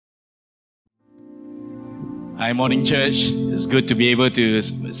Hi, morning church. It's good to be able to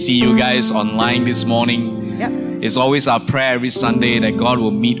see you guys online this morning. Yep. It's always our prayer every Sunday that God will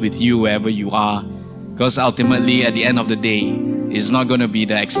meet with you wherever you are. Because ultimately, at the end of the day, it's not going to be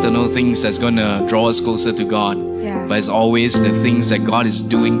the external things that's going to draw us closer to God. Yeah. But it's always the things that God is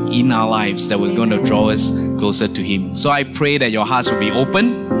doing in our lives that was going to draw us closer to Him. So I pray that your hearts will be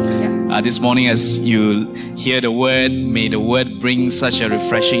open. This morning as you hear the word, may the word bring such a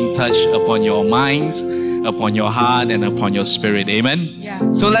refreshing touch upon your minds, upon your heart, and upon your spirit. Amen?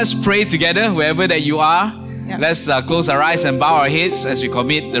 Yeah. So let's pray together wherever that you are. Yeah. Let's close our eyes and bow our heads as we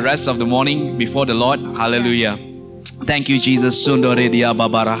commit the rest of the morning before the Lord. Hallelujah. Thank you, Jesus. Sundore dia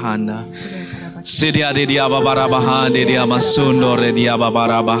babarahanda. Sidia dia babarabahan dia masundo dia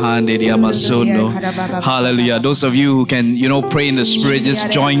babarabahan dia masundo. Hallelujah. Those of you who can, pray in the Spirit, just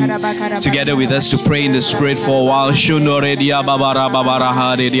join together with us to pray in the Spirit for a while. Shundore dia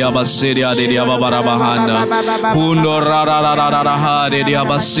babarabaha dia basidia dia babarabahanda. Pundo rararararaha dia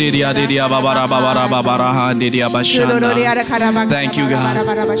basidia dia babarabahan dia bashanda. Thank you,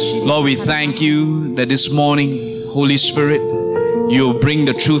 God. Lord, we thank you that this morning, Holy Spirit, you bring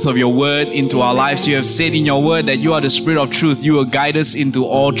the truth of your word into our lives. You have said in your word that you are the Spirit of truth. You will guide us into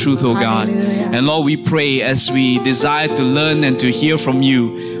all truth, O God. And Lord, we pray as we desire to learn and to hear from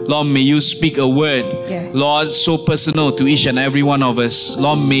you, Lord, may you speak a word, Lord, so personal to each and every one of us.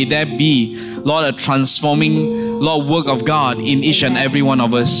 Lord, may that be, Lord, a transforming, Lord, work of God in each and every one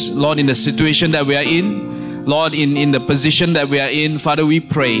of us. Lord, in the situation that we are in, Lord, in the position that we are in, Father, we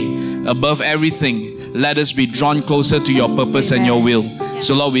pray above everything, let us be drawn closer to your purpose and your will.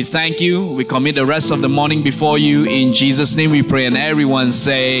 So Lord, we thank you. We commit the rest of the morning before you. In Jesus' name we pray. And everyone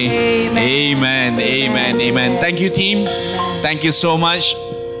say, Amen. Amen. Amen. Thank you, team. Thank you so much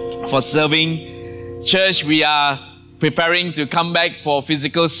for serving. Church, we are preparing to come back for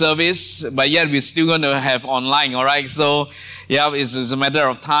physical service, but yet we're still going to have online, all right? So, yeah, it's a matter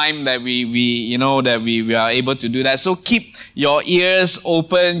of time that we are able to do that. So keep your ears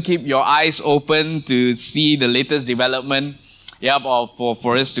open, keep your eyes open to see the latest development,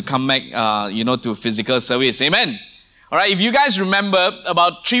 for us to come back, to physical service. Amen. All right, if you guys remember,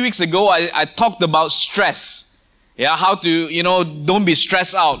 about 3 weeks ago, I talked about stress. Yeah, how to, don't be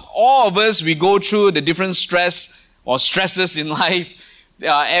stressed out. All of us, we go through the different stress or stresses in life.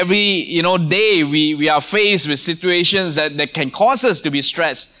 Every day we are faced with situations that can cause us to be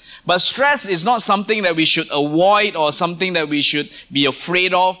stressed. But stress is not something that we should avoid or something that we should be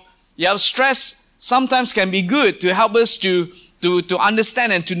afraid of. Stress sometimes can be good to help us to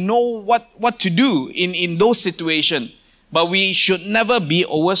understand and to know what to do in those situations. But we should never be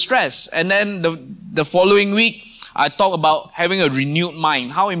overstressed. And then the following week, I talk about having a renewed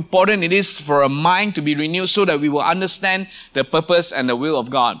mind, how important it is for a mind to be renewed so that we will understand the purpose and the will of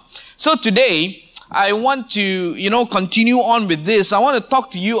God. So today, I want to, continue on with this. I want to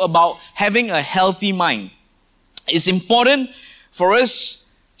talk to you about having a healthy mind. It's important for us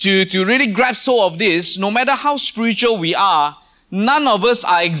to really grasp hold of this. No matter how spiritual we are, none of us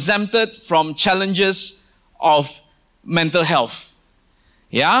are exempted from challenges of mental health.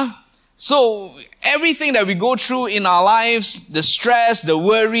 Yeah? So everything that we go through in our lives, the stress, the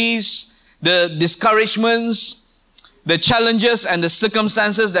worries, the discouragements, the challenges and the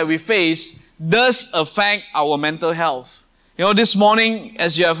circumstances that we face does affect our mental health. This morning,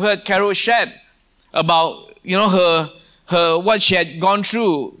 as you have heard, Carol shared about, her what she had gone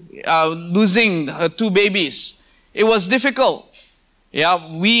through, losing her 2 babies. It was difficult. Yeah,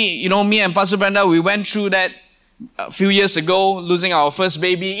 me and Pastor Brenda, we went through that a few years ago, losing our first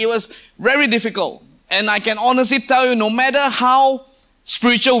baby. It was very difficult. And I can honestly tell you, no matter how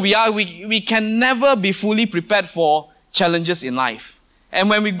spiritual we are, we can never be fully prepared for challenges in life. And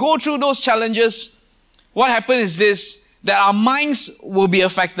when we go through those challenges, what happens is this, that our minds will be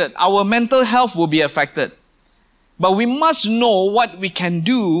affected. Our mental health will be affected. But we must know what we can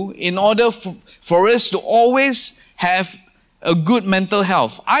do in order for us to always have a good mental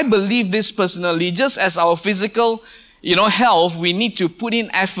health. I believe this personally, just as our physical, health, we need to put in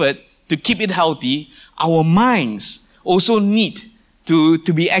effort to keep it healthy. Our minds also need to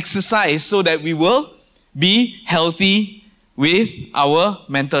be exercised so that we will be healthy with our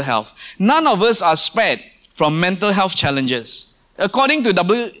mental health. None of us are spared from mental health challenges. According to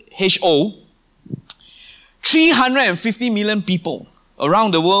WHO, 350 million people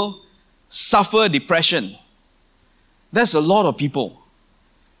around the world suffer depression. That's a lot of people.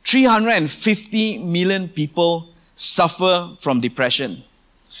 350 million people suffer from depression.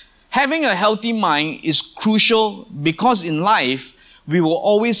 Having a healthy mind is crucial because in life, we will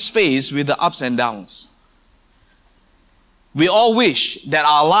always face with the ups and downs. We all wish that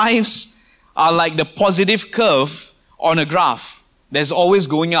our lives are like the positive curve on a graph. There's always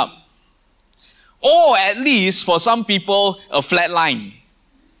going up. Or at least for some people, a flat line.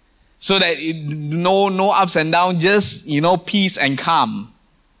 So that no ups and downs, just, peace and calm.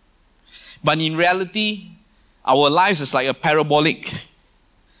 But in reality, our lives is like a parabolic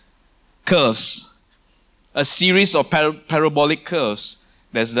curves. A series of parabolic curves.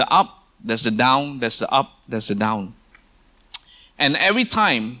 There's the up, there's the down, there's the up, there's the down. And every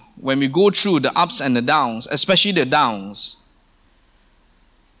time when we go through the ups and the downs, especially the downs,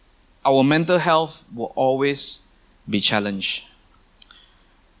 our mental health will always be challenged.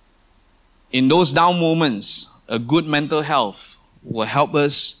 In those down moments, a good mental health will help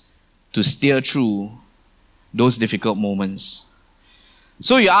us to steer through those difficult moments.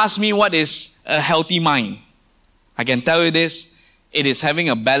 So you ask me, what is a healthy mind? I can tell you this, it is having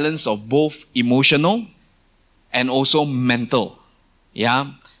a balance of both emotional and also mental.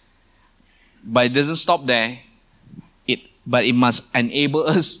 Yeah? But it doesn't stop there. But it must enable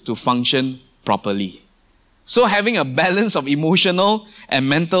us to function properly. So having a balance of emotional and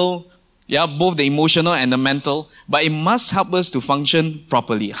mental, both the emotional and the mental, but it must help us to function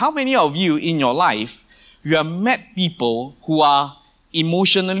properly. How many of you in your life, you have met people who are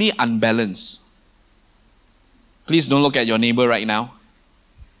emotionally unbalanced? Please don't look at your neighbor right now.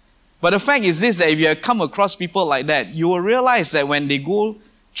 But the fact is this, that if you have come across people like that, you will realize that when they go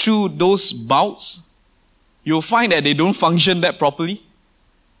through those bouts, you'll find that they don't function that properly.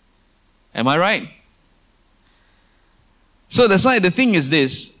 Am I right? So that's why the thing is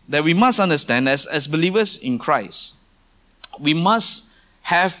this, that we must understand as believers in Christ, we must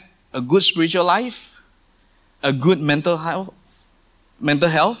have a good spiritual life, a good mental health,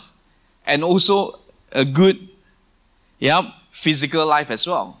 and also a good physical life as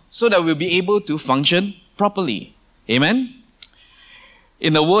well, so that we'll be able to function properly. Amen?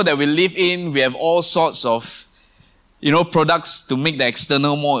 In the world that we live in, we have all sorts of, products to make the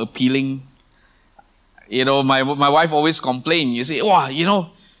external more appealing. My wife always complains. You say, wow,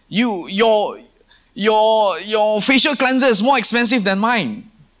 your facial cleanser is more expensive than mine.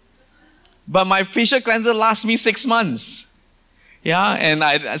 But my facial cleanser lasts me 6 months. Yeah, and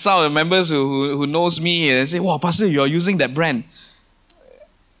some of the members who knows me, they say, wow, Pastor, you're using that brand.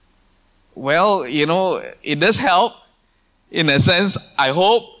 Well, it does help. In a sense, I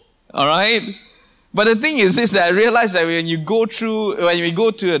hope, all right? But the thing is this, that I realize that when we go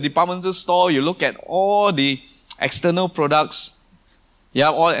to a departmental store, you look at all the external products,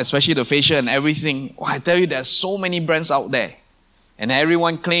 especially the facial and everything. Oh, I tell you, there's so many brands out there. And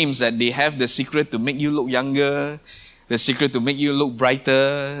everyone claims that they have the secret to make you look younger, the secret to make you look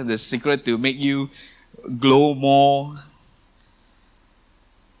brighter, the secret to make you glow more.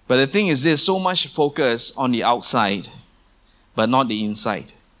 But the thing is, there's so much focus on the outside, but not the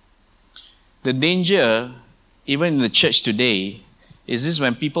inside. The danger, even in the church today, is this: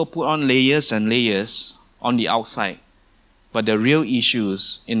 when people put on layers and layers on the outside, but the real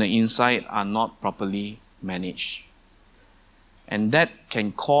issues in the inside are not properly managed. And that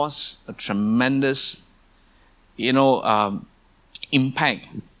can cause a tremendous, impact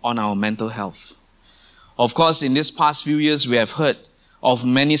on our mental health. Of course, in these past few years, we have heard of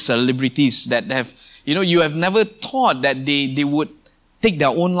many celebrities that have, you have never thought that they would take their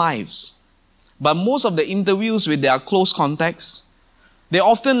own lives. But most of the interviews with their close contacts, they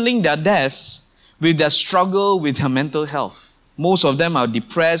often link their deaths with their struggle with their mental health. Most of them are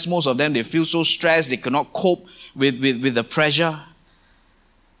depressed. Most of them, they feel so stressed, they cannot cope with the pressure.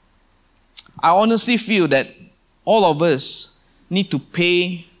 I honestly feel that all of us need to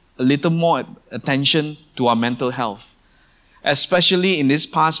pay a little more attention to our mental health, especially in this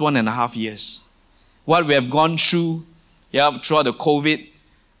past 1.5 years. What we have gone through throughout the COVID,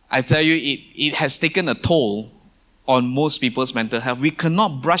 I tell you, it has taken a toll on most people's mental health. We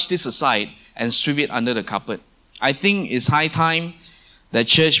cannot brush this aside and sweep it under the carpet. I think it's high time that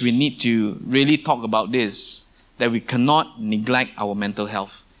church, we need to really talk about this, that we cannot neglect our mental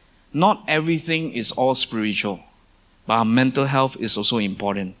health. Not everything is all spiritual, but our mental health is also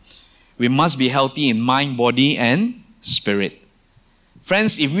important. We must be healthy in mind, body, and spirit.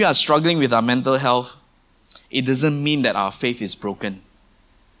 Friends, if we are struggling with our mental health, it doesn't mean that our faith is broken.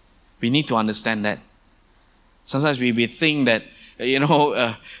 We need to understand that. Sometimes we think that,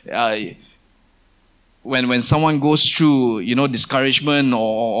 when someone goes through, discouragement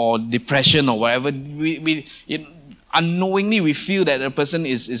or depression or whatever, we unknowingly we feel that a person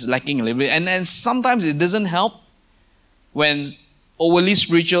is lacking a little bit. And then sometimes it doesn't help when overly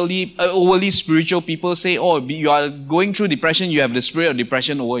spiritual people say, oh, you are going through depression, you have the spirit of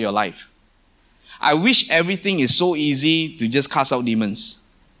depression over your life. I wish everything is so easy to just cast out demons.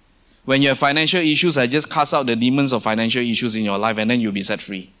 When you have financial issues, I just cast out the demons of financial issues in your life and then you'll be set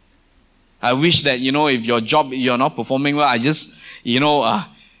free. I wish that, if your job, you're not performing well, I just,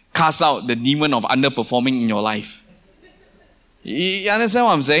 cast out the demon of underperforming in your life. You understand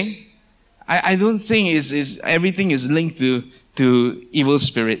what I'm saying? I don't think everything is linked to evil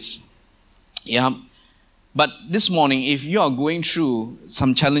spirits. Yeah. But this morning, if you are going through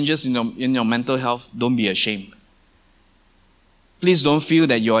some challenges in your mental health, don't be ashamed. Please don't feel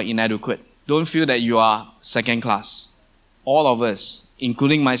that you are inadequate. Don't feel that you are second class. All of us,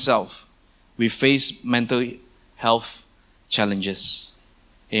 including myself, we face mental health challenges.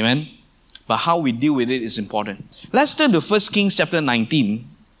 Amen? But how we deal with it is important. Let's turn to 1 Kings chapter 19.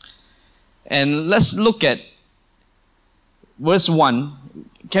 And let's look at verse 1.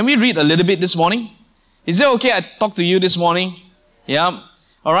 Can we read a little bit this morning? Is it okay I talk to you this morning? Yeah.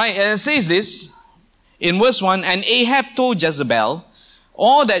 All right. And it says this in verse 1. And Ahab told Jezebel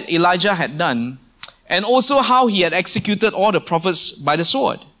all that Elijah had done, and also how he had executed all the prophets with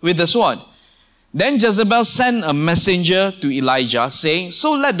the sword. Then Jezebel sent a messenger to Elijah, saying,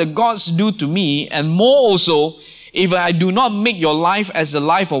 So let the gods do to me, and more also, if I do not make your life as the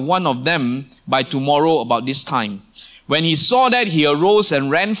life of one of them by tomorrow about this time. When he saw that, he arose and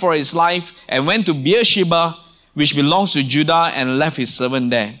ran for his life, and went to Beersheba, which belongs to Judah, and left his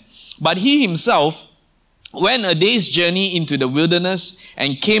servant there. But he himself went a day's journey into the wilderness,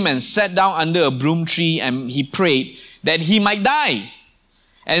 and came and sat down under a broom tree, and he prayed that he might die,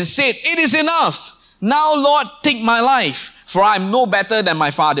 and said, It is enough. Now, Lord, take my life, for I am no better than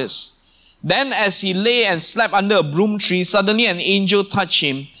my fathers. Then as he lay and slept under a broom tree, suddenly an angel touched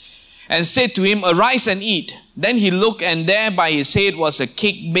him and said to him, Arise and eat. Then he looked, and there by his head was a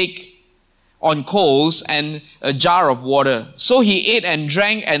cake baked on coals and a jar of water. So he ate and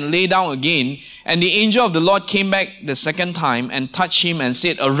drank and lay down again. And the angel of the Lord came back the second time and touched him and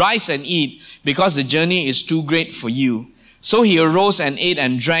said, Arise and eat, because the journey is too great for you. So he arose and ate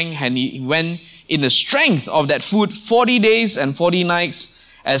and drank, and he went in the strength of that food 40 days and 40 nights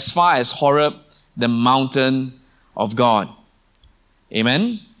as far as Horeb, the mountain of God.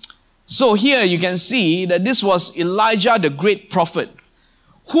 Amen. So here you can see that this was Elijah, the great prophet,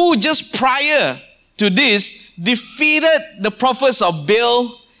 who just prior to this defeated the prophets of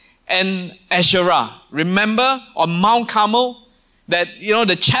Baal and Asherah. Remember on Mount Carmel that,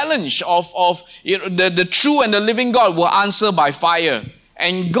 the challenge of the true and the living God will answer by fire.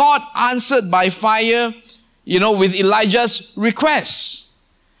 And God answered by fire, with Elijah's request.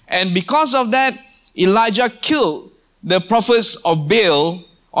 And because of that, Elijah killed the prophets of Baal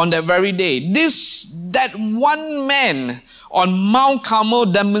on that very day. That one man on Mount Carmel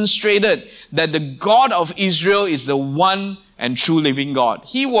demonstrated that the God of Israel is the one and true living God.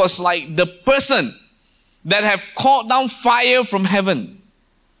 He was like the person that have called down fire from heaven.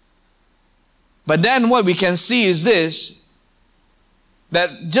 But then what we can see is this, that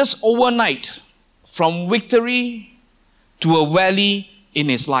just overnight, from victory to a valley in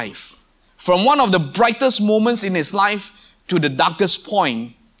his life, from one of the brightest moments in his life to the darkest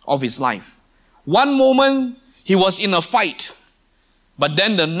point of his life. One moment, he was in a fight, but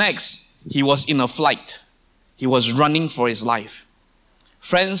then the next, he was in a flight. He was running for his life.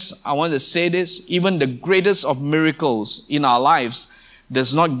 Friends, I want to say this, even the greatest of miracles in our lives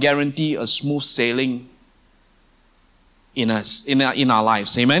does not guarantee a smooth sailing in our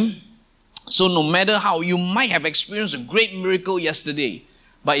lives. Amen? So no matter how, you might have experienced a great miracle yesterday,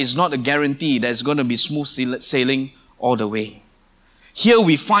 but it's not a guarantee that it's going to be smooth sailing all the way. Here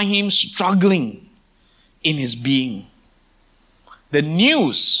we find him struggling in his being. The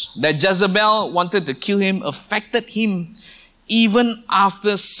news that Jezebel wanted to kill him affected him even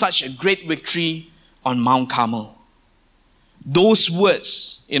after such a great victory on Mount Carmel. Those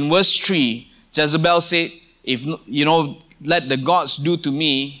words in verse 3, Jezebel said, if let the gods do to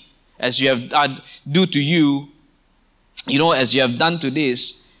me as you have do to you, as you have done to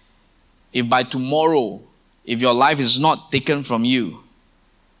this, if by tomorrow, if your life is not taken from you.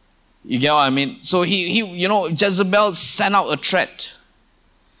 You get what I mean? So Jezebel sent out a threat.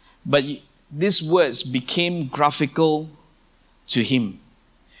 But these words became graphical to him.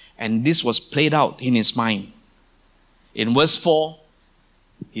 And this was played out in his mind. In verse 4,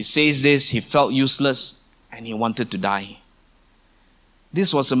 he says this, he felt useless and he wanted to die.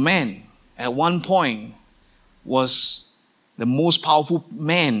 This was a man, at one point, was the most powerful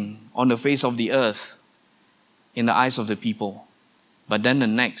man on the face of the earth in the eyes of the people. But then the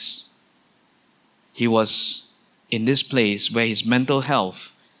next, he was in this place where his mental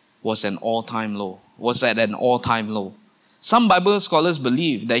health was at an all-time low. Some Bible scholars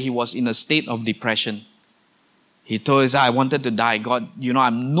believe that he was in a state of depression. He told us, I wanted to die. God,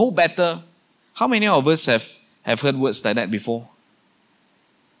 I'm no better. How many of us have heard words like that before?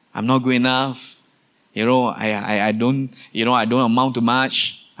 I'm not good enough. I don't amount to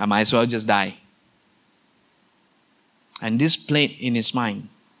much. I might as well just die. And this played in his mind.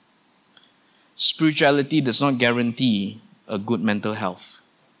 Spirituality does not guarantee a good mental health.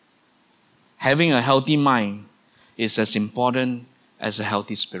 Having a healthy mind is as important as a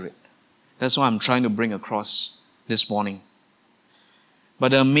healthy spirit. That's what I'm trying to bring across this morning.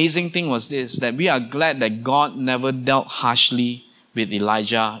 But the amazing thing was this, that we are glad that God never dealt harshly with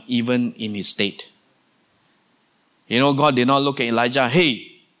Elijah, even in his state. God did not look at Elijah, hey,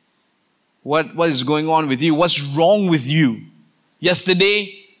 what is going on with you? What's wrong with you?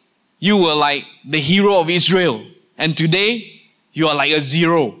 Yesterday, you were like the hero of Israel. And today, you are like a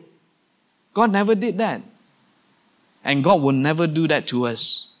zero. God never did that. And God will never do that to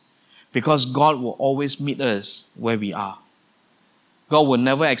us. Because God will always meet us where we are. God will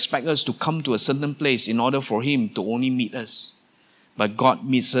never expect us to come to a certain place in order for Him to only meet us. But God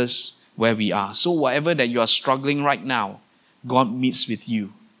meets us where we are. So whatever that you are struggling right now, God meets with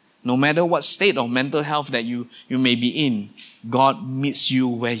you. No matter what state of mental health that you may be in, God meets you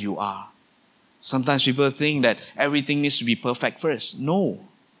where you are. Sometimes people think that everything needs to be perfect first. No.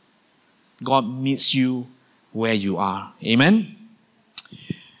 God meets you where you are. Amen?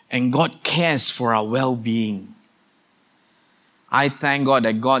 And God cares for our well-being. I thank God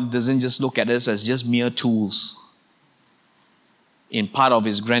that God doesn't just look at us as just mere tools in part of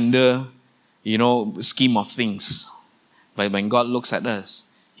His grander, scheme of things. But when God looks at us,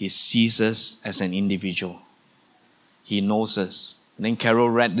 He sees us as an individual. He knows us. And then Carol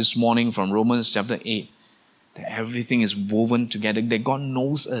read this morning from Romans chapter 8 that everything is woven together, that God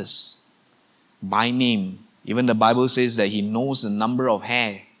knows us by name. Even the Bible says that He knows the number of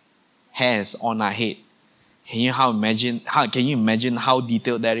hairs on our head. Can you imagine how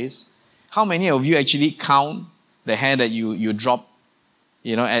detailed that is? How many of you actually count the hair that you drop,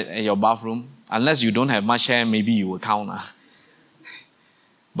 at your bathroom? Unless you don't have much hair, maybe you will count.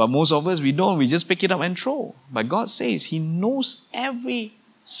 But most of us, we don't. We just pick it up and throw. But God says He knows every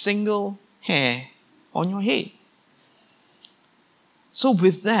single hair on your head. So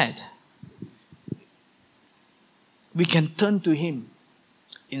with that, we can turn to Him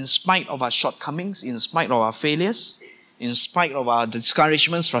in spite of our shortcomings, in spite of our failures, in spite of our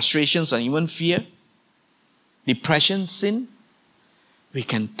discouragements, frustrations, and even fear, depression, sin. We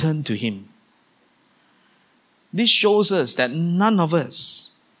can turn to Him. This shows us that none of us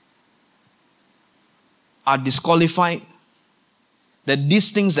are disqualified, that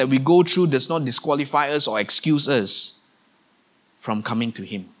these things that we go through does not disqualify us or excuse us from coming to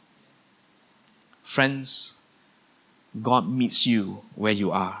Him. Friends, God meets you where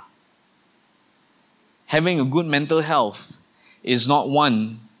you are. Having a good mental health is not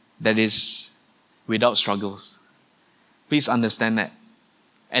one that is without struggles. Please understand that.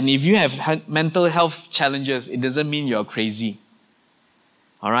 And if you have mental health challenges, it doesn't mean you're crazy.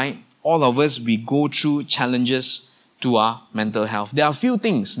 All right? All of us, we go through challenges to our mental health. There are a few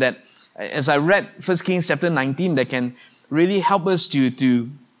things that, as I read 1 Kings chapter 19, that can really help us to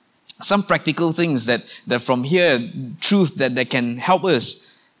some practical things that from here, truth that can help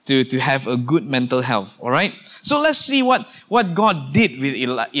us to have a good mental health. All right? So let's see what God did with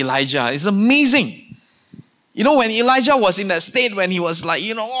Elijah. It's amazing. When Elijah was in that state when he was like,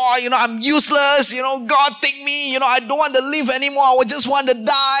 I'm useless, God take me, I don't want to live anymore, I just want to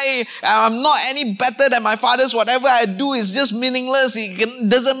die, I'm not any better than my fathers, whatever I do is just meaningless, it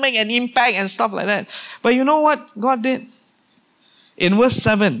doesn't make an impact and stuff like that. But you know what God did? In verse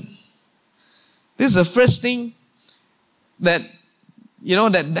 7, this is the first thing that,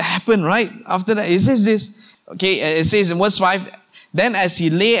 that happened, right? After that, it says this, it says in verse 5, then as he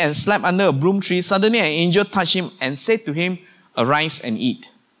lay and slept under a broom tree, suddenly an angel touched him and said to him, arise and eat.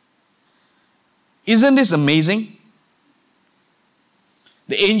 Isn't this amazing?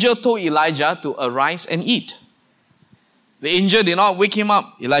 The angel told Elijah to arise and eat. The angel did not wake him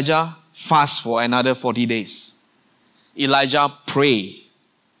up. Elijah, fast for another 40 days. Elijah, pray.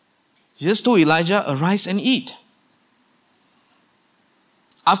 He just told Elijah, arise and eat.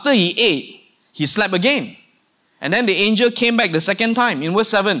 After he ate, he slept again. And then the angel came back the second time in verse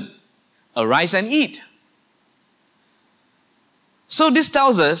 7. Arise and eat. So this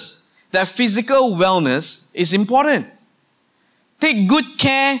tells us that physical wellness is important. Take good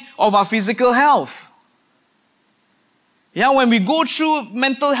care of our physical health. When we go through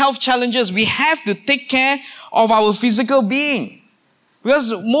mental health challenges, we have to take care of our physical being.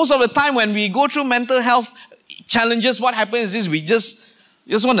 Because most of the time when we go through mental health challenges, what happens is we just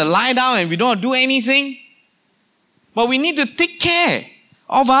want to lie down and we don't do anything. But we need to take care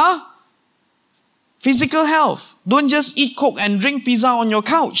of our physical health. Don't just eat Coke and drink pizza on your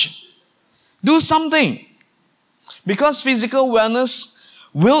couch. Do something. Because physical wellness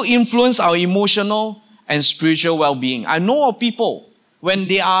will influence our emotional and spiritual well-being. I know of people, when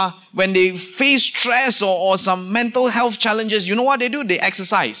they face stress or some mental health challenges, you know what they do? They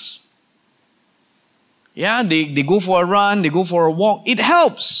exercise. Yeah, they go for a run, they go for a walk. It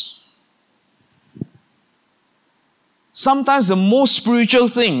helps. Sometimes the most spiritual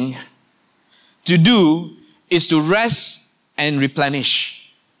thing to do is to rest and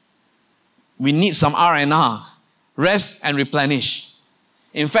replenish. We need some R&R. Rest and replenish.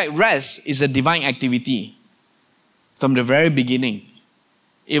 In fact, rest is a divine activity from the very beginning,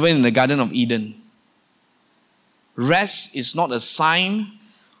 even in the Garden of Eden. Rest is not a sign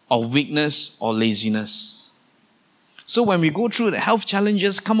of weakness or laziness. So when we go through the health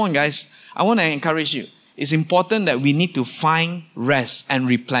challenges, come on guys, I want to encourage you. It's important that we need to find rest and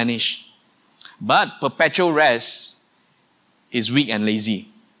replenish. But perpetual rest is weak and lazy.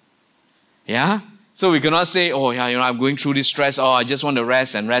 Yeah? So we cannot say, oh yeah, I'm going through this stress. Oh, I just want to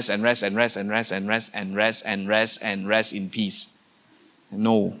rest and rest and rest and rest and rest and rest and rest and rest and rest in peace.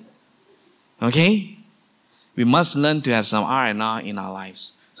 No. Okay? We must learn to have some R&R in our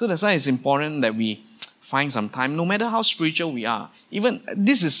lives. So that's why it's important that we find some time, no matter how spiritual we are. Even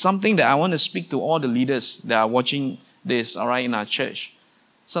this is something that I want to speak to all the leaders that are watching this, all right, in our church.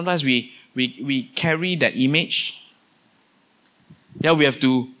 Sometimes we carry that image. Yeah, we have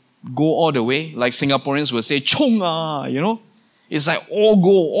to go all the way. Like Singaporeans will say, Chong ah, It's like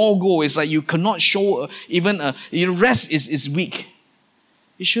all go. It's like you cannot show rest is weak.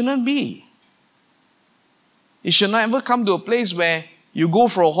 It shouldn't be. It should never come to a place where you go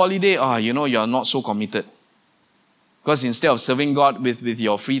for a holiday, you're not so committed. Because instead of serving God with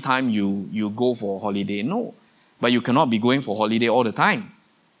your free time, you go for a holiday. No. But you cannot be going for holiday all the time.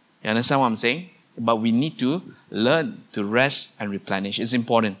 You understand what I'm saying? But we need to learn to rest and replenish. It's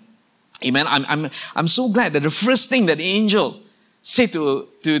important. Amen. I'm so glad that the first thing that the angel said to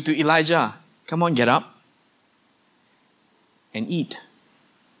Elijah, come on, get up and eat.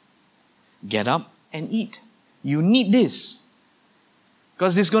 Get up and eat. You need this.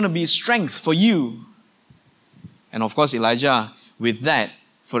 Because it's going to be strength for you. And of course, Elijah, with that,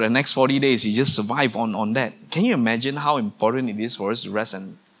 for the next 40 days, he just survived on that. Can you imagine how important it is for us to rest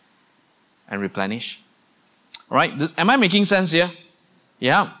and replenish? All right, am I making sense here?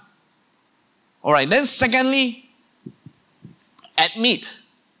 Yeah. All right, then secondly, admit,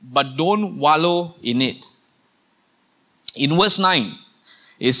 but don't wallow in it. In verse 9,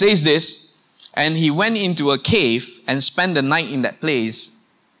 it says this, and he went into a cave and spent the night in that place.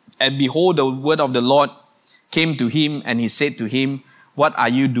 And behold, the word of the Lord came to him, and he said to him, what are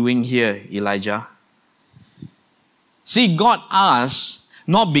you doing here, Elijah? See, God asked,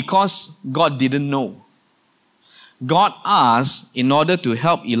 not because God didn't know. God asked in order to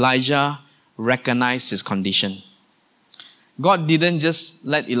help Elijah recognize his condition. God didn't just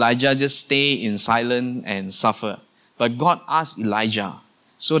let Elijah just stay in silence and suffer. But God asked Elijah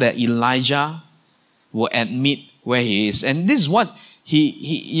so that Elijah will admit where he is. And this is what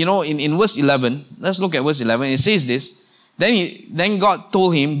he in verse 11, let's look at verse 11. It says this, then God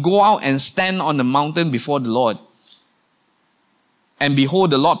told him, go out and stand on the mountain before the Lord. And behold,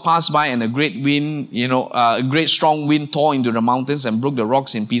 the Lord passed by, and a great wind, a great strong wind tore into the mountains and broke the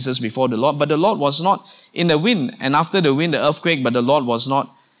rocks in pieces before the Lord. But the Lord was not in the wind. And after the wind, the earthquake, but the Lord was not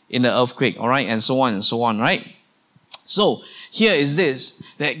in the earthquake. All right, and so on, right? So, here is this,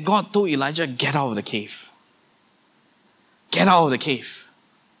 that God told Elijah, get out of the cave. Get out of the cave.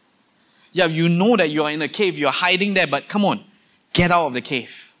 Yeah, you know that you are in a cave, you're hiding there, but come on, get out of the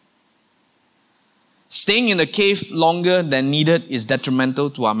cave. Staying in the cave longer than needed is detrimental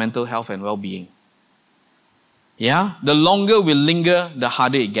to our mental health and well-being. Yeah? The longer we linger, the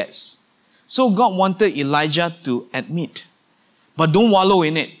harder it gets. So God wanted Elijah to admit, but don't wallow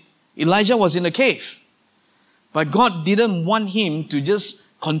in it. Elijah was in a cave. But God didn't want him to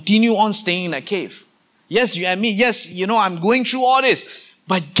just continue on staying in that cave. Yes, you admit, yes, I'm going through all this,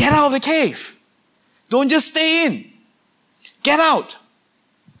 but get out of the cave. Don't just stay in. Get out.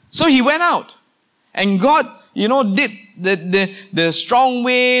 So he went out. And God, did the strong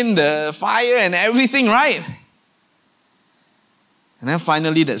wind, the fire and everything, right? And then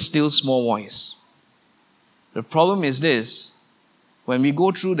finally, that still small voice. The problem is this. When we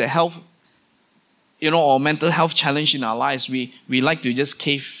go through the health, or mental health challenge in our lives, we like to just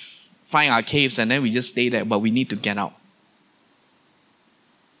find our caves and then we just stay there, but we need to get out.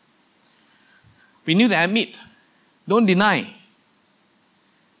 We need to admit. Don't deny.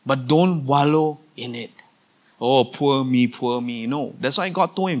 But don't wallow in it. Oh, poor me, poor me. No, that's why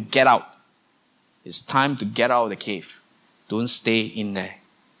God told him, get out. It's time to get out of the cave. Don't stay in there.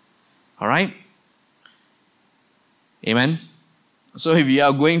 All right? Amen? So if you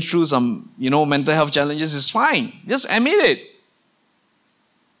are going through some, mental health challenges, it's fine. Just admit it.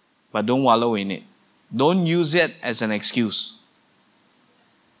 But don't wallow in it. Don't use it as an excuse.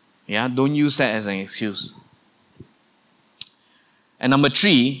 Yeah, don't use that as an excuse. And number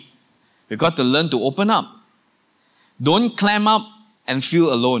 3, we've got to learn to open up. Don't clam up and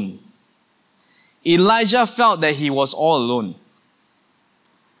feel alone. Elijah felt that he was all alone.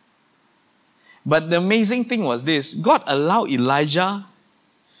 But the amazing thing was this: God allowed Elijah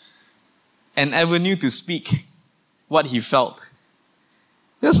an avenue to speak what he felt.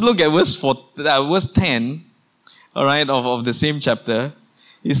 Let's look at verse 10, all right, of the same chapter.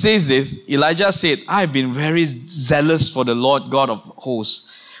 It says this: Elijah said, I have been very zealous for the Lord God of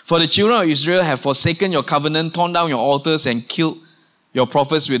hosts. For the children of Israel have forsaken your covenant, torn down your altars, and killed your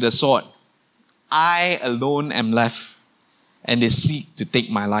prophets with the sword. I alone am left, and they seek to take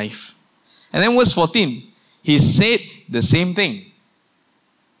my life. And then verse 14, he said the same thing.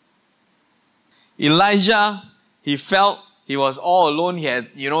 Elijah, he felt he was all alone. He had,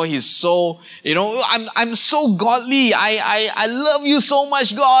 he's so, I'm so godly. I love you so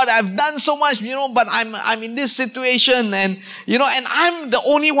much, God. I've done so much, but I'm in this situation, and I'm the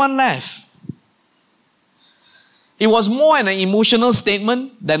only one left. It was more an emotional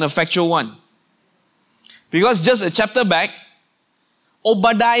statement than a factual one. Because just a chapter back,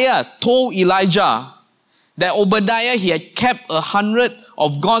 Obadiah told Elijah that Obadiah, he had kept 100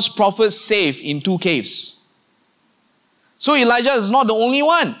 of God's prophets safe in 2 caves. So Elijah is not the only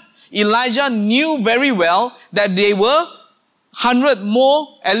one. Elijah knew very well that there were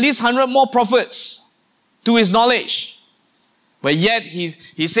at least 100 more prophets to his knowledge. But yet he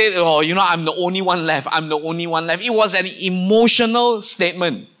said, I'm the only one left. I'm the only one left. It was an emotional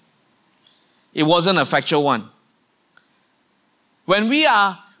statement. It wasn't a factual one. When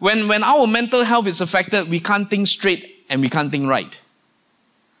our mental health is affected, we can't think straight and we can't think right.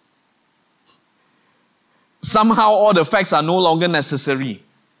 Somehow all the facts are no longer necessary.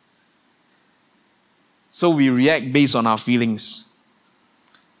 So we react based on our feelings.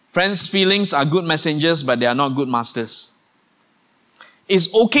 Friends, feelings are good messengers, but they are not good masters.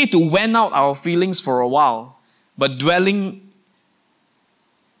 It's okay to vent out our feelings for a while, but dwelling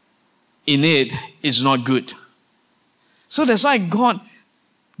in it is not good. So that's why God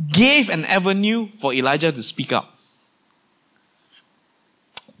gave an avenue for Elijah to speak up.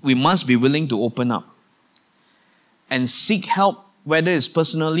 We must be willing to open up and seek help, whether it's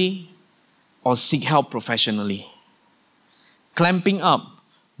personally or seek help professionally. Clamping up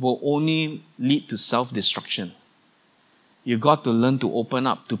will only lead to self-destruction. You've got to learn to open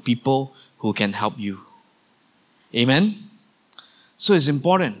up to people who can help you. Amen? So it's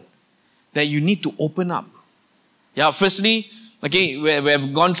important that you need to open up. Yeah, firstly, okay, we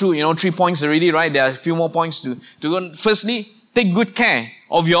have gone through, 3 points already, right? There are a few more points to go. Firstly, take good care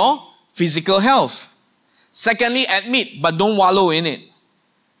of your physical health. Secondly, admit, but don't wallow in it.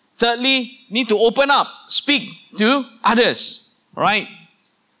 Thirdly, need to open up, speak to others, all right?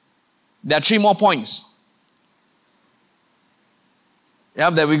 There are 3 more points. Yeah,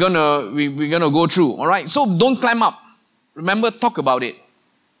 that we're gonna go through, all right? So don't climb up. Remember, talk about it.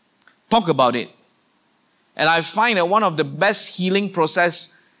 Talk about it. And I find that one of the best healing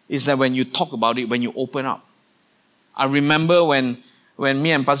process is that when you talk about it, when you open up. I remember when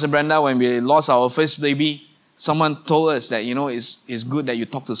me and Pastor Brenda, when we lost our first baby, someone told us that, it's good that you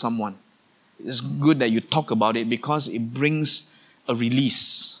talk to someone. It's good that you talk about it because it brings a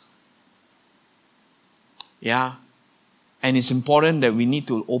release. Yeah. And it's important that we need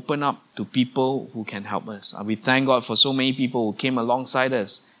to open up to people who can help us. We thank God for so many people who came alongside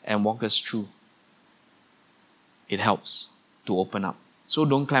us and walk us through. It helps to open up. So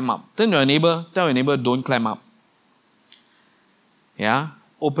don't climb up. Tell your neighbor, don't climb up. Yeah?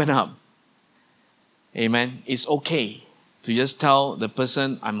 Open up. Amen. It's okay to just tell the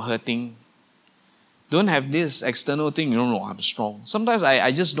person, I'm hurting. Don't have this external thing, no, I'm strong. Sometimes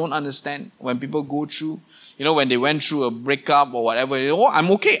I just don't understand when people go through, when they went through a breakup or whatever,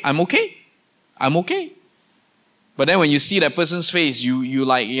 I'm okay. But then when you see that person's face, you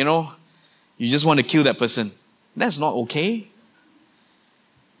just want to kill that person. That's not okay.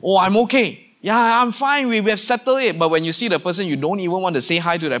 Oh, I'm okay. Yeah, I'm fine. We have settled it. But when you see the person, you don't even want to say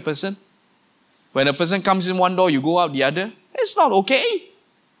hi to that person. When a person comes in one door, you go out the other. It's not okay.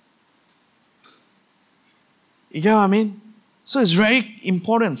 You get what I mean? So it's very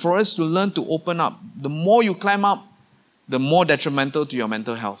important for us to learn to open up. The more you climb up, the more detrimental to your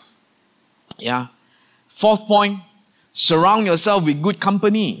mental health. Yeah. Fourth point, surround yourself with good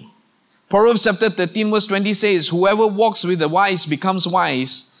company. Proverbs chapter 13 verse 20 says, whoever walks with the wise becomes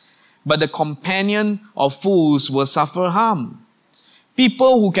wise, but the companion of fools will suffer harm.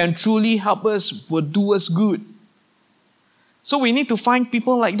 People who can truly help us will do us good. So we need to find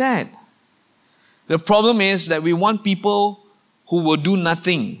people like that. The problem is that we want people who will do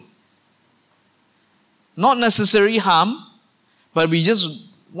nothing. Not necessarily harm, but we just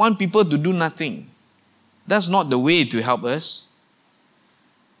want people to do nothing. That's not the way to help us.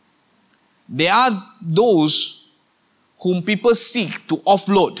 There are those whom people seek to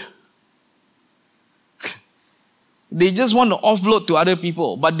offload. They just want to offload to other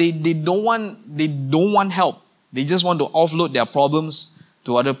people, but they don't want help. They just want to offload their problems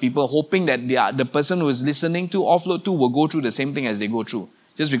to other people, hoping that the person who is listening to offload to will go through the same thing as they go through.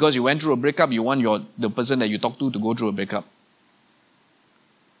 Just because you went through a breakup, you want the person that you talk to go through a breakup.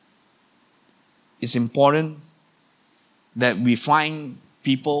 It's important that we find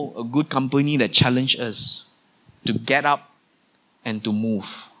people, a good company that challenge us to get up and to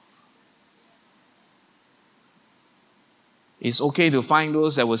move. It's okay to find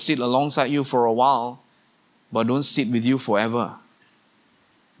those that will sit alongside you for a while, but don't sit with you forever.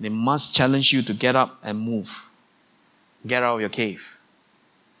 They must challenge you to get up and move. Get out of your cave.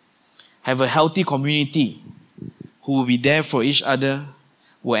 Have a healthy community who will be there for each other,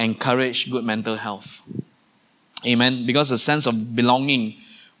 will encourage good mental health. Amen. Because a sense of belonging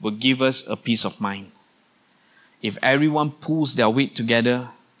will give us a peace of mind. If everyone pulls their weight together,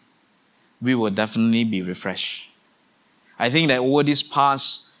 we will definitely be refreshed. I think that over this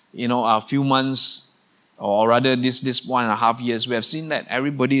past, a few months, or rather this 1.5 years, we have seen that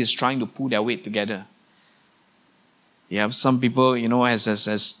everybody is trying to pull their weight together. Some people,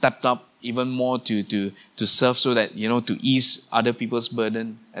 has stepped up even more to serve so that, to ease other people's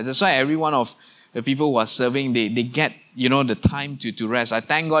burden. And that's why every one of the people who are serving, they get, the time to rest. I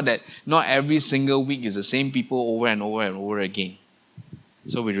thank God that not every single week is the same people over and over and over again.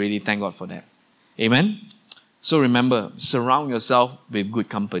 So we really thank God for that. Amen? So remember, surround yourself with good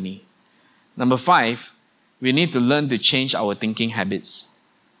company. Number 5, we need to learn to change our thinking habits.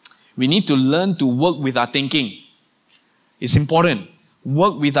 We need to learn to work with our thinking. It's important.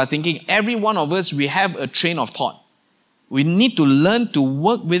 Work with our thinking. Every one of us, we have a train of thought. We need to learn to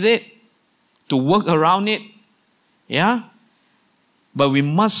work with it, to work around it. Yeah? But we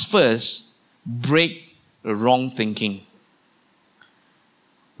must first break the wrong thinking.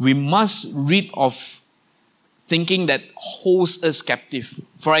 We must rid of thinking that holds us captive.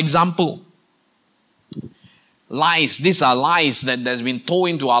 For example, lies. These are lies that's been told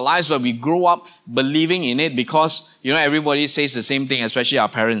into our lives, but we grow up believing in it because, everybody says the same thing, especially our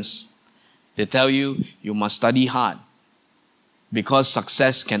parents. They tell you, you must study hard because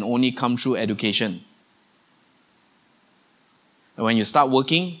success can only come through education. And when you start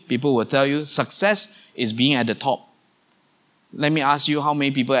working, people will tell you, success is being at the top. Let me ask you, how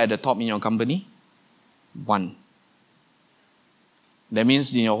many people are at the top in your company? 1. That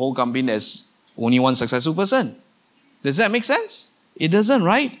means in your whole company, there's only one successful person. Does that make sense? It doesn't,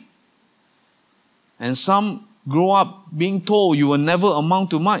 right? And some grow up being told you will never amount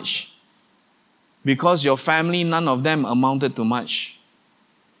to much because your family, none of them amounted to much.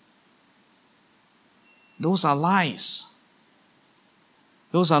 Those are lies.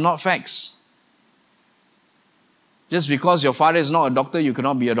 Those are not facts. Just because your father is not a doctor, you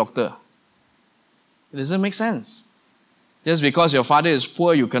cannot be a doctor. It doesn't make sense. Just because your father is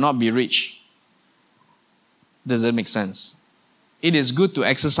poor, you cannot be rich. Does that make sense? It is good to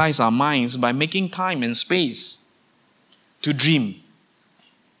exercise our minds by making time and space to dream.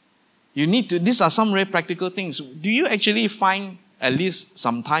 These are some very practical things. Do you actually find at least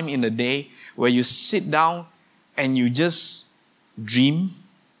some time in the day where you sit down and you just dream?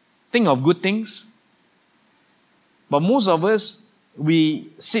 Think of good things? But most of us,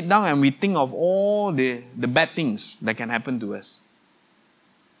 we sit down and we think of all the bad things that can happen to us,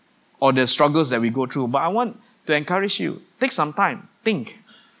 or the struggles that we go through. But I want to encourage you, take some time, think.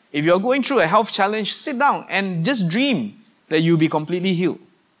 If you're going through a health challenge, sit down and just dream that you'll be completely healed.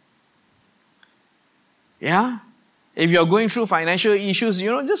 Yeah? If you're going through financial issues,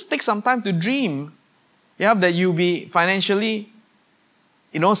 just take some time to dream, that you'll be financially,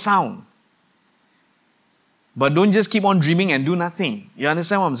 sound. But don't just keep on dreaming and do nothing. You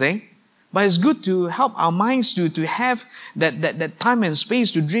understand what I'm saying? But it's good to help our minds to have that time and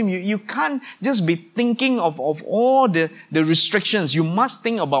space to dream. You can't just be thinking of all the restrictions. You must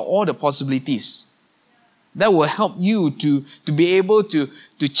think about all the possibilities. That will help you to be able to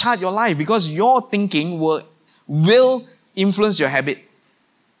chart your life, because your thinking will influence your habit.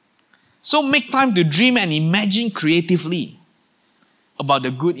 So make time to dream and imagine creatively about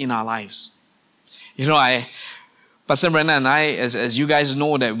the good in our lives. You know, Pastor Brenda and I, as you guys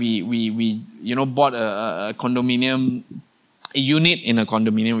know, that we bought a condominium, a unit in a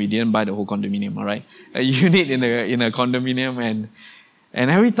condominium. We didn't buy the whole condominium, all right? A unit in a condominium, and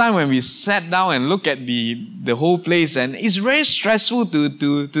every time when we sat down and look at the whole place, and it's very stressful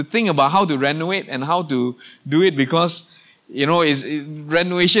to think about how to renovate and how to do it, because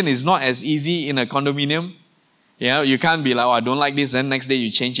renovation is not as easy in a condominium. Yeah, you can't be like, I don't like this, and next day you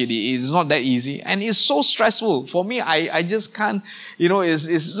change it. It's not that easy. And it's so stressful. For me, I just can't,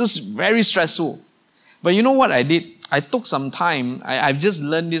 it's just very stressful. But you know what I did? I took some time. I've just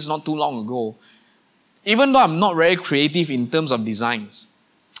learned this not too long ago. Even though I'm not very creative in terms of designs.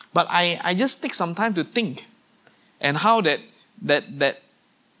 But I just take some time to think. And how that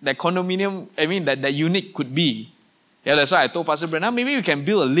condominium, that unit could be. Yeah, that's why I told Pastor Brenda, maybe we can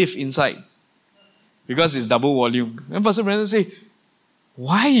build a lift inside. Because it's double volume. And Pastor Brandon say,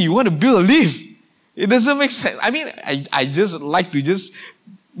 why you want to build a lift? It doesn't make sense. I just like to just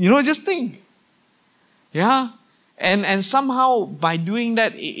think. Yeah. And somehow by doing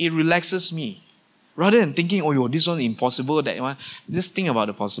that, it relaxes me. Rather than thinking, this one's impossible, that one, just think about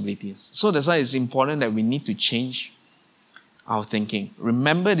the possibilities. So that's why it's important that we need to change our thinking.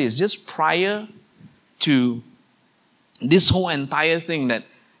 Remember this, just prior to this whole entire thing that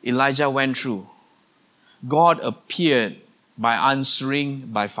Elijah went through, God appeared by answering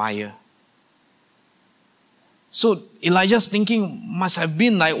by fire. So Elijah's thinking must have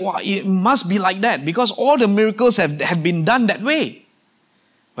been like, it must be like that, because all the miracles have been done that way.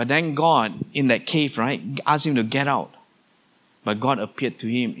 But then God, in that cave, right, asked him to get out. But God appeared to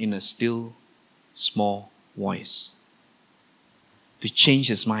him in a still, small voice to change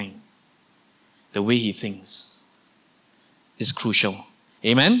his mind. The way he thinks is crucial.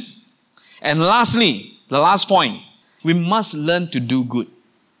 Amen? And lastly, the last point, we must learn to do good.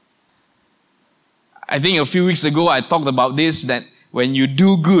 I think a few weeks ago I talked about this, that when you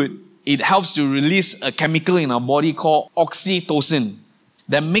do good, it helps to release a chemical in our body called oxytocin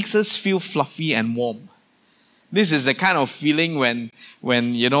that makes us feel fluffy and warm. This is the kind of feeling when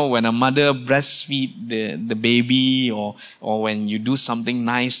a mother breastfeeds the baby, or when you do something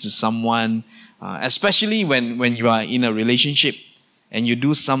nice to someone, especially when you are in a relationship. And you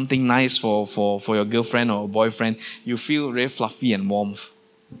do something nice for your girlfriend or boyfriend, you feel very fluffy and warm.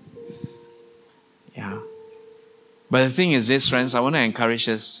 Yeah. But the thing is this, friends, I want to encourage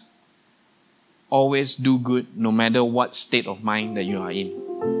us. Always do good no matter what state of mind that you are in.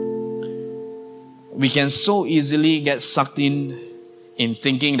 We can so easily get sucked in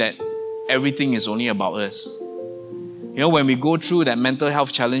thinking that everything is only about us. When we go through that mental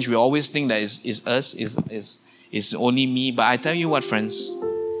health challenge, we always think that it's us, it's only me. But I tell you what, friends,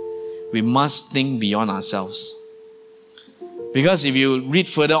 we must think beyond ourselves. Because if you read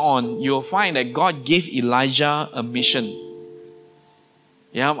further on, you'll find that God gave Elijah a mission.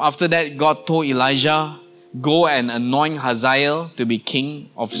 Yeah, after that, God told Elijah, go and anoint Hazael to be king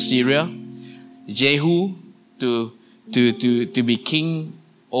of Syria, Jehu to be king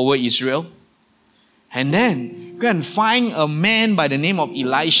over Israel, and then go and find a man by the name of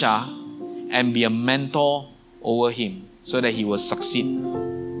Elisha and be a mentor over him, so that he will succeed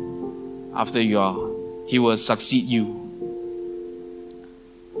he will succeed you.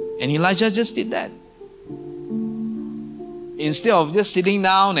 And Elijah just did that. Instead of just sitting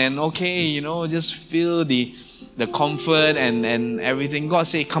down and just feel the comfort and everything, God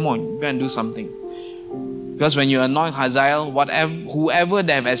said, come on, go and do something. Because when you anoint Hazael, whoever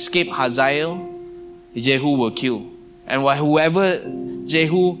that have escaped Hazael, Jehu will kill. And whoever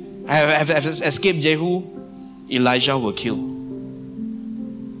Jehu have escaped Jehu, Elijah will kill.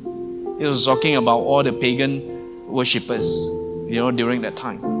 He was talking about all the pagan worshippers, during that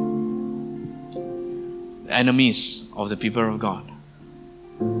time. The enemies of the people of God.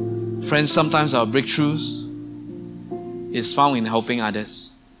 Friends, sometimes our breakthroughs is found in helping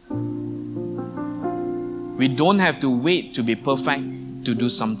others. We don't have to wait to be perfect to do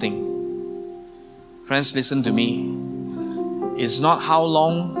something. Friends, listen to me. It's not how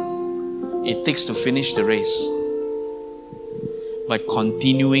long it takes to finish the race, but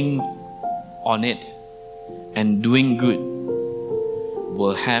continuing on it and doing good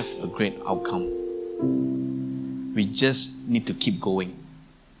will have a great outcome. We just need to keep going.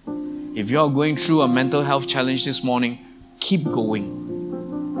 If you are going through a mental health challenge this morning, keep going.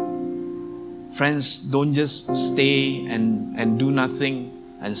 Friends, don't just stay and do nothing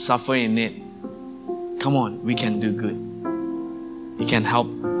and suffer in it. Come on, we can do good. We can help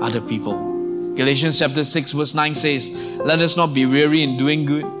other people. Galatians chapter 6 verse 9 says, let us not be weary in doing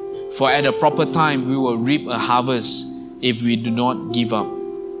good, For at a proper time, we will reap a harvest if we do not give up.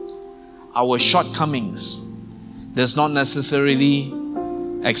 Our shortcomings does not necessarily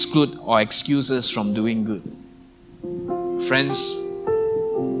exclude or excuse us from doing good. Friends,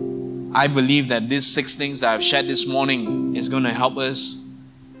 I believe that these 6 things that I've shared this morning is going to help us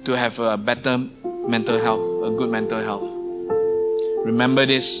to have a better mental health, a good mental health. Remember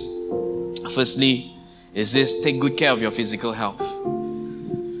this. Firstly, is this: take good care of your physical health.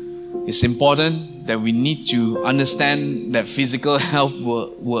 It's important that we need to understand that physical health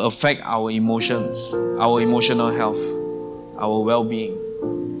will affect our emotions, our emotional health, our well-being.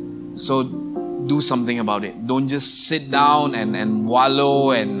 So do something about it. Don't just sit down and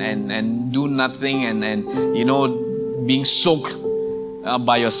wallow and do nothing and being soaked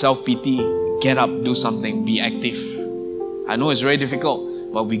by your self-pity. Get up, do something, be active. I know it's very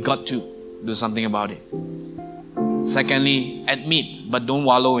difficult, but we got to do something about it. Secondly, admit, but don't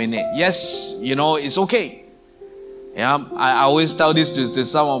wallow in it. Yes, it's okay. Yeah, I always tell this to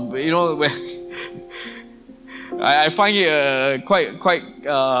some of, I find it quite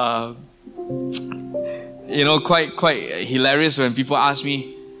hilarious when people ask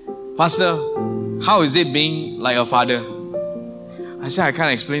me, Pastor, how is it being like a father? I say, I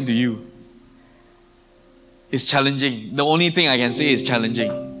can't explain to you. It's challenging. The only thing I can say is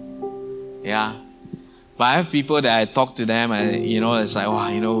challenging. Yeah. But I have people that I talk to them and, it's like, wow,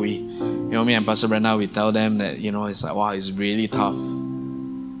 me and Pastor Brenda, we tell them that, it's like, wow, it's really tough.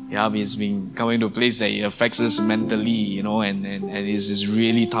 Yeah, it's been coming to a place that it affects us mentally, and it's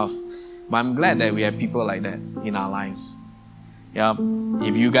really tough. But I'm glad that we have people like that in our lives. Yeah,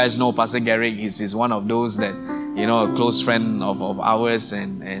 if you guys know Pastor Garrick, he's one of those that, a close friend of ours,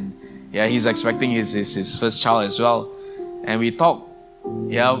 and yeah, he's expecting his first child as well. And we talk,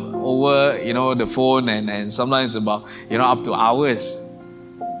 over, the phone and sometimes about, up to hours.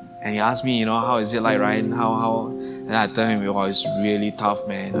 And he asked me, how is it like, Ryan? How? And I tell him, oh, it's really tough,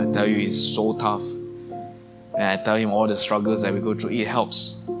 man. I tell you, it's so tough. And I tell him all the struggles that we go through. It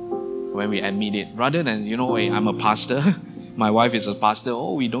helps when we admit it. Rather than, hey, I'm a pastor. My wife is a pastor.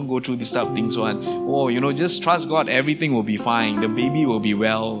 Oh, we don't go through this type of things. Oh, just trust God. Everything will be fine. The baby will be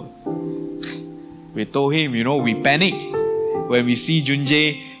well. We told him, we panic when we see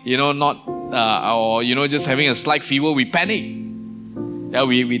Junjay, just having a slight fever. We panic. Yeah,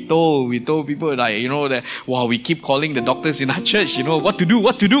 we told people like, that, wow, we keep calling the doctors in our church, what to do.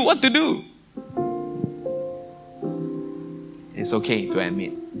 It's okay to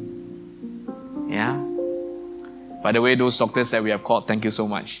admit. Yeah. By the way, those doctors that we have called, thank you so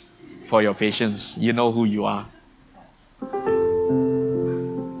much for your patience. You know who you are.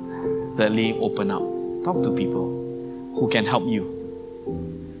 Thirdly, open up. Talk to people who can help you.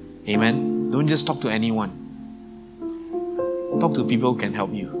 Amen. Don't just talk to anyone. Talk to people who can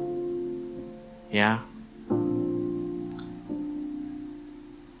help you. Yeah.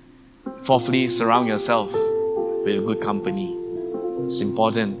 Fourthly, surround yourself with good company. It's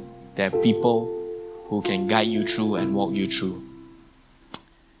important that people who can guide you through and walk you through.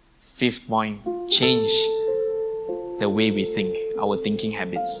 Fifth point, change the way we think, our thinking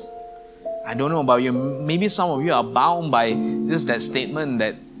habits. I don't know about you, maybe some of you are bound by just that statement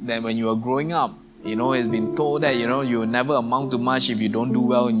that when you are growing up, it's been told that, you will never amount to much if you don't do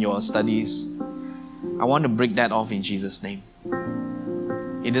well in your studies. I want to break that off in Jesus' name.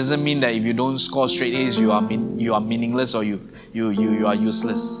 It doesn't mean that if you don't score straight A's, you are meaningless or you are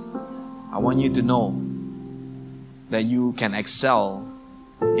useless. I want you to know that you can excel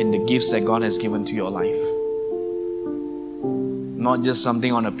in the gifts that God has given to your life. Not just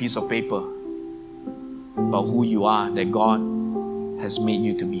something on a piece of paper, but who you are, that God has made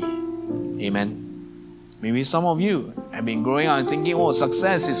you to be. Amen. Maybe some of you have been growing up and thinking, oh,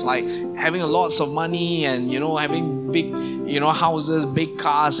 success is like having lots of money and, having big, houses, big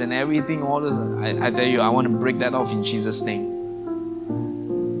cars and everything, all this. I tell you, I want to break that off in Jesus' name.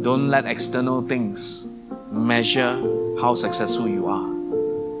 Don't let external things measure how successful you are.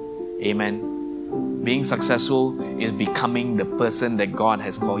 Amen. Being successful is becoming the person that God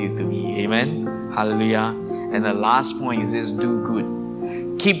has called you to be. Amen. Hallelujah. And the last point is this: do good.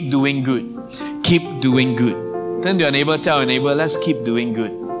 Keep doing good. Keep doing good. Turn to your neighbor, tell your neighbor, let's keep doing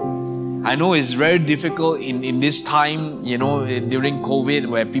good. I know it's very difficult in this time, during COVID,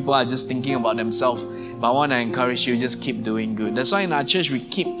 where people are just thinking about themselves. But I want to encourage you, just keep doing good. That's why in our church, we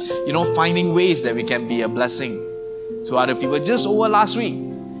keep, finding ways that we can be a blessing to other people. Just over last week,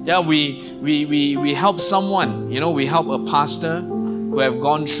 we helped someone, we helped a pastor who have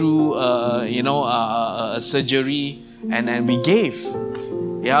gone through, a surgery, and we gave,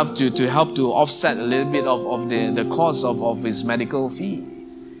 to help to offset a little bit of the cost of his medical fee.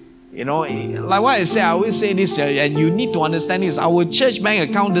 You know, like what I say, I always say this, and you need to understand this. Our church bank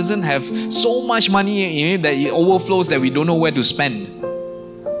account doesn't have so much money in it that it overflows that we don't know where to spend.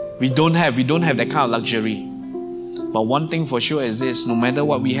 We don't have that kind of luxury. But one thing for sure is this: no matter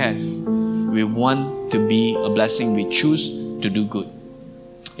what we have, we want to be a blessing. We choose to do good.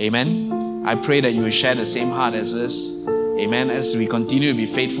 Amen. I pray that you will share the same heart as us. Amen. As we continue to be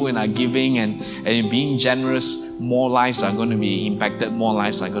faithful in our giving and in being generous, more lives are going to be impacted. More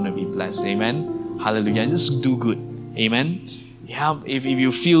lives are going to be blessed. Amen. Hallelujah. Just do good. Amen. Yeah. If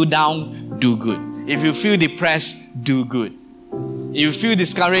you feel down, do good. If you feel depressed, do good. If you feel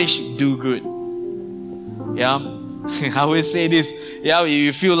discouraged, do good. Yeah. I always say this. Yeah. If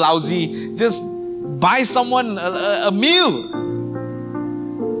you feel lousy, just buy someone a meal.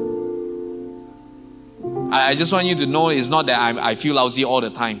 I just want you to know it's not that I feel lousy all the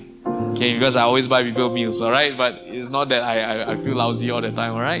time. Okay, because I always buy people meals, alright? But it's not that I feel lousy all the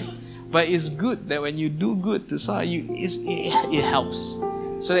time, alright? But it's good that when you do good to someone, it helps.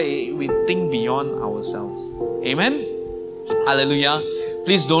 So that we think beyond ourselves. Amen? Hallelujah.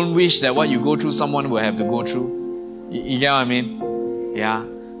 Please don't wish that what you go through, someone will have to go through. You get what I mean? Yeah.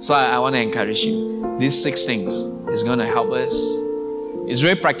 So I want to encourage you. These 6 things is going to help us. It's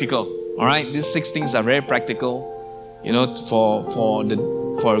very practical. Alright? These 6 things are very practical, you know, for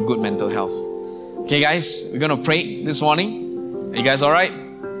a good mental health. Okay, guys, we're going to pray this morning. Are you guys alright?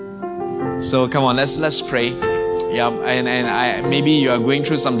 So come on, let's pray. Yeah, and maybe you are going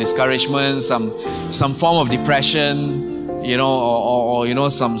through some discouragement, some form of depression, you know, or you know,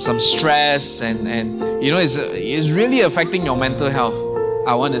 some stress, and you know, it's really affecting your mental health.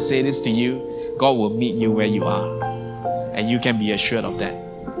 I want to say this to you: God will meet you where you are, and you can be assured of that.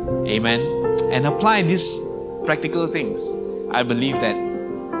 Amen. And apply these practical things. I believe that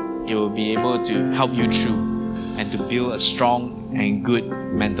it will be able to help you through and to build a strong and good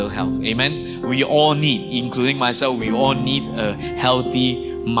mental health. Amen. We all need, including myself, we all need a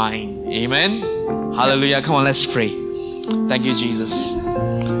healthy mind. Amen. Hallelujah. Come on, let's pray. Thank you, Jesus.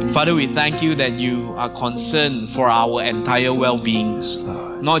 Father, we thank you that you are concerned for our entire well-being,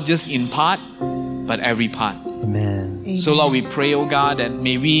 not just in part, but every part. Amen. So Lord, we pray, oh God, that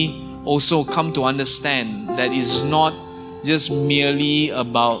may we also come to understand that it's not just merely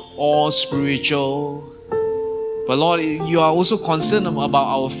about all spiritual, but Lord, you are also concerned about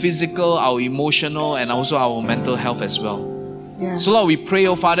our physical, our emotional, and also our mental health as well. Yeah. So Lord, we pray,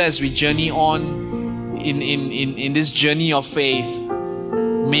 oh Father, as we journey on in this journey of faith,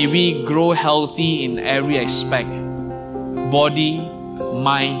 may we grow healthy in every aspect, body,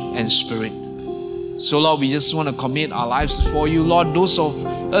 mind, and spirit. So Lord, we just want to commit our lives before you. Lord, those of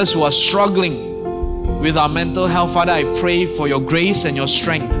us who are struggling with our mental health, Father, I pray for your grace and your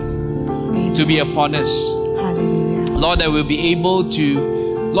strength to be upon us. Hallelujah. Lord, that we'll be able to,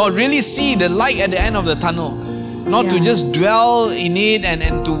 Lord, really see the light at the end of the tunnel. Not to just dwell in it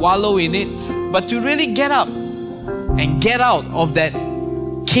and to wallow in it, but to really get up and get out of that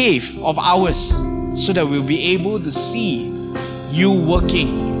cave of ours so that we'll be able to see you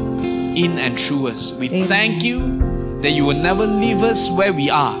working in and through us. We thank you that you will never leave us where we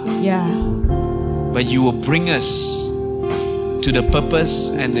are. Yeah. But you will bring us to the purpose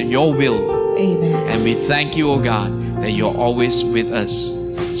and your will. Amen. And we thank you, oh God, that you're always with us.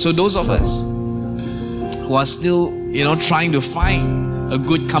 So those of us who are still, you know, trying to find a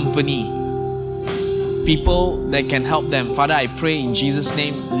good company, people that can help them, Father, I pray in Jesus'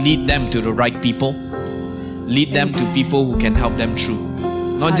 name, lead them to the right people. Lead them to people who can help them through.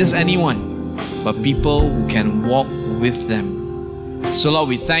 Not just anyone, but people who can walk with them. So Lord,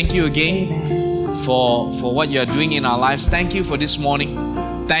 we thank you again for what you are doing in our lives. Thank you for this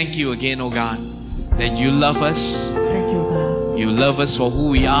morning. Thank you again, oh God, that you love us. Thank you, God. You love us for who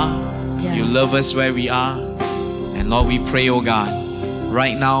we are. Yeah. You love us where we are. And Lord, we pray, oh God,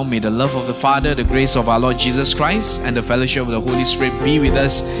 right now, may the love of the Father, the grace of our Lord Jesus Christ, and the fellowship of the Holy Spirit be with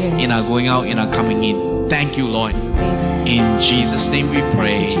us in our going out, in our coming in. Thank you, Lord. Amen. In Jesus' name we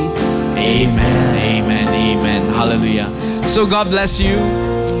pray. Thank you, Jesus. Amen. Amen. Amen. Hallelujah. So God bless you.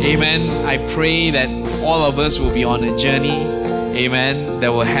 Amen. I pray that all of us will be on a journey. Amen. That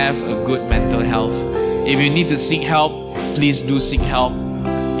will have a good mental health. If you need to seek help, please do seek help.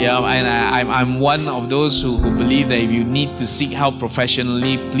 Yeah, and I'm one of those who believe that if you need to seek help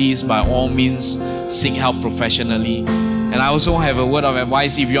professionally, please by all means seek help professionally. And I also have a word of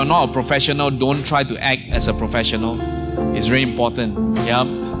advice: if you're not a professional, don't try to act as a professional. It's very important, yeah,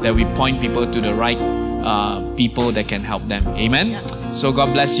 that we point people to the right people that can help them. Amen. So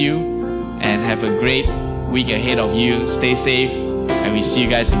God bless you and have a great week ahead of you. Stay safe, and we see you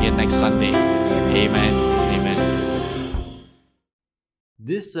guys again next Sunday. Amen. Amen.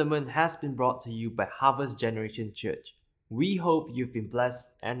 This sermon has been brought to you by Harvest Generation Church. We hope you've been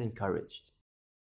blessed and encouraged.